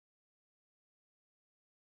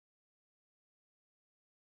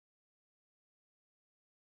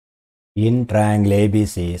In triangle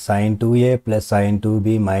ABC, sin 2A plus sin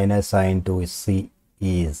 2B minus sin 2C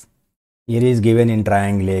is. Here is given in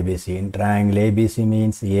triangle ABC. In triangle ABC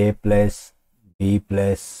means A plus B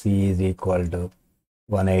plus C is equal to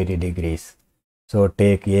 180 degrees. So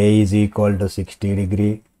take A is equal to 60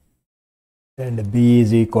 degree and B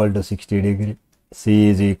is equal to 60 degree. C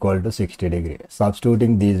is equal to 60 degree.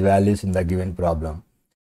 Substituting these values in the given problem,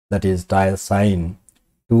 that is sine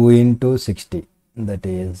 2 into 60, that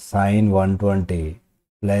is sine 120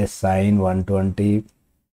 plus sine 120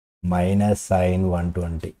 minus sine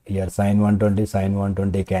 120. Here sine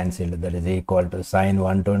 120 cancelled, that is equal to sine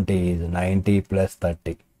 120 is 90 plus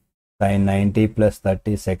 30. Sine 90 plus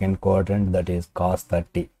 30 second quadrant, that is cos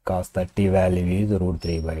 30. Cos 30 value is root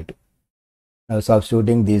 3 by 2. Now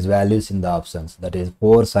substituting these values in the options, that is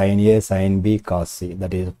 4 sin A sin B cos C,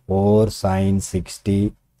 that is 4 sin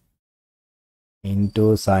 60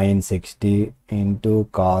 into sin 60 into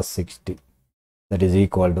cos 60, that is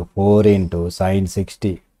equal to 4 into sin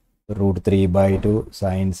 60 root 3 by 2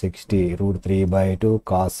 sin 60 root 3 by 2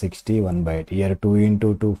 cos 60 1 by 2. Here 2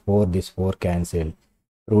 into 2 4, this 4 cancel,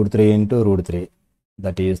 root 3 into root 3,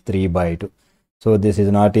 that is 3 by 2. So this is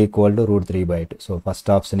not equal to root 3 by 2. So first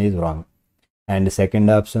option is wrong. And second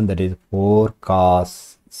option, that is 4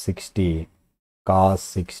 cos 60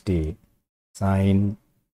 sin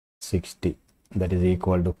 60, that is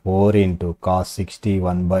equal to 4 into cos 60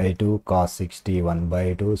 1 by 2 cos 60 1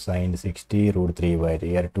 by 2 sin 60 root 3 by 2.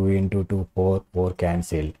 Here 2 into 2 4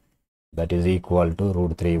 cancel, that is equal to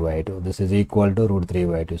root 3 by 2. This is equal to root 3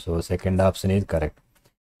 by 2. So second option is correct.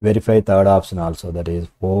 Verify third option also, that is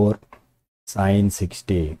 4 sin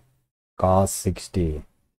 60 cos 60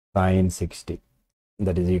 sin 60,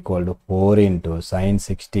 that is equal to 4 into sin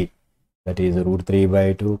 60, that is root 3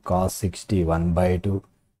 by 2 cos 60 1 by 2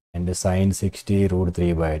 and sin 60 root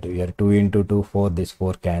 3 by 2. Here 2 into 2 4, this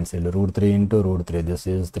 4 cancel, root 3 into root 3, this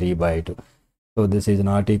is 3 by 2. So this is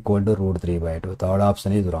not equal to root 3 by 2. Third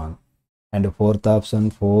option is wrong. And fourth option,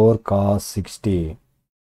 4 cos 60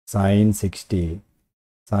 sin 60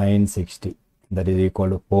 that is equal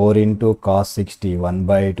to 4 into cos 60 1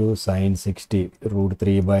 by 2 sin 60 root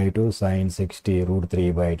 3 by 2 sin 60 root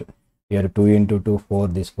 3 by 2. Here 2 into 2 4,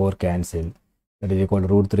 this 4 cancel, that is equal to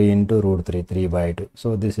root 3 into root 3 3 by 2.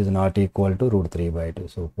 So this is not equal to root 3 by 2.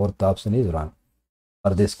 So fourth option is wrong.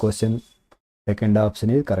 For this question, second option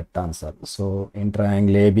is correct answer. So in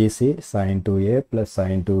triangle ABC, sin 2A plus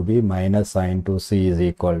sin 2B minus sin 2C is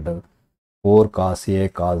equal to 4 cos A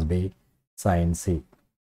cos B sin C.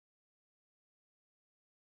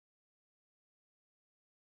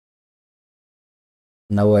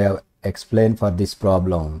 Now I have explained for this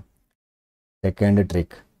problem second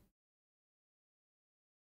trick.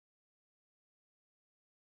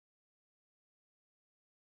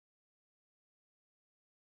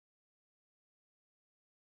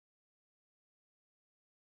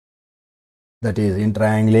 That is in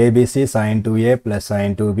triangle ABC, sin 2A plus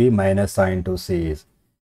sin 2B minus sin 2C is.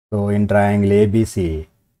 So in triangle ABC,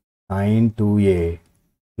 sin 2A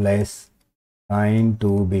plus sin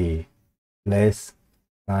 2B plus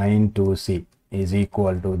sin 2C is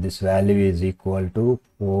equal to, this value is equal to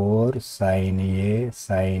 4 sin A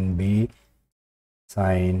sin B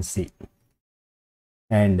sin C.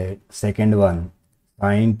 And second one,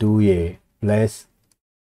 sin 2A plus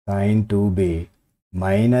sin 2B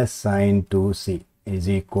minus sin 2C is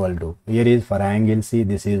equal to, here is for angle C,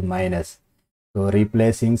 this is minus, so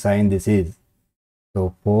replacing sign, this is,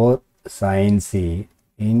 so 4 sin C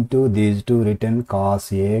into these two written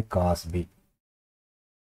cos A cos B.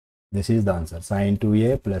 This is the answer. Sin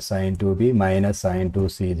 2A plus sin 2B minus sin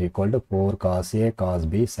 2C is equal to 4 cos A cos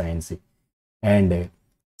B sin C. And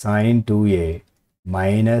sin 2A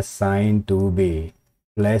minus sin 2B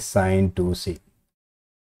plus sin 2C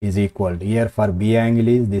is equal to, here for B angle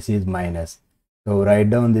is, this is minus. So write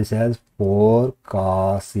down this as 4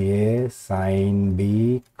 cos A sin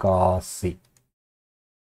B cos C.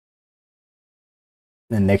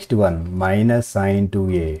 The next one, minus sin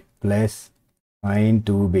 2A plus sin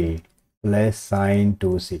 2B plus sin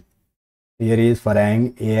 2C. Here is for A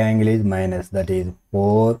angle is minus, that is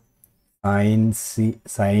 4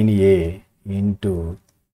 sin A into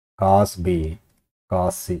cos B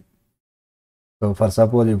cos C. So for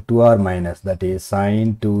suppose if 2 are minus, that is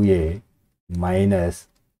sin 2A minus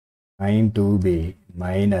sin 2B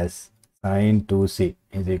minus sin 2C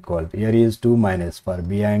is equal to, here is 2 minus, for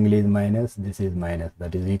B angle is minus, this is minus,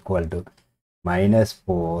 that is equal to minus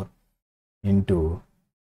 4 into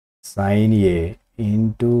sin A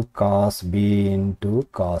into cos B into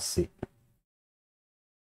cos C.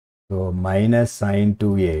 So minus sin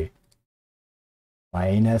 2A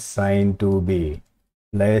minus sin 2B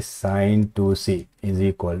plus sine 2c is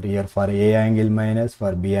equal to, here for A angle minus,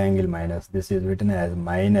 for B angle minus, this is written as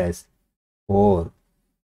minus 4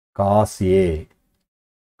 cos A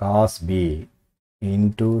cos B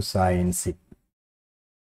into sine C,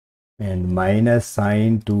 and minus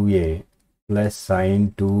sine 2A plus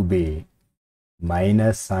sine 2B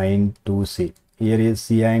minus sine 2C. Here is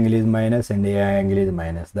C angle is minus and A angle is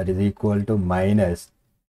minus, that is equal to minus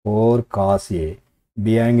 4 cos A.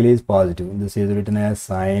 B angle is positive, this is written as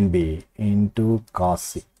sine B into cos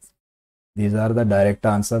C. These are the direct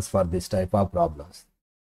answers for this type of problems.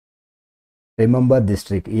 Remember this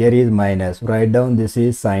trick. Here is minus, write down this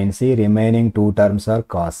is sine C, remaining two terms are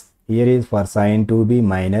cos. Here is for sine 2B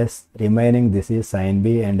minus, remaining this is sine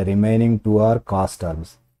B, and remaining two are cos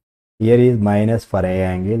terms. Here is minus for A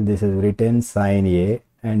angle, this is written sine A,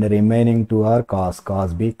 and remaining two are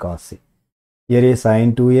cos B, cos C. Here is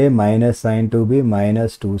sine 2A minus sine 2B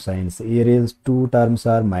minus 2 sine C. Here is two terms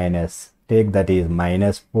are minus, take that is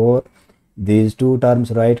minus 4. These two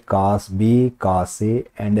terms write cos B, cos C,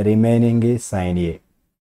 and remaining is sine A.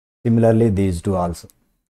 Similarly, these two also.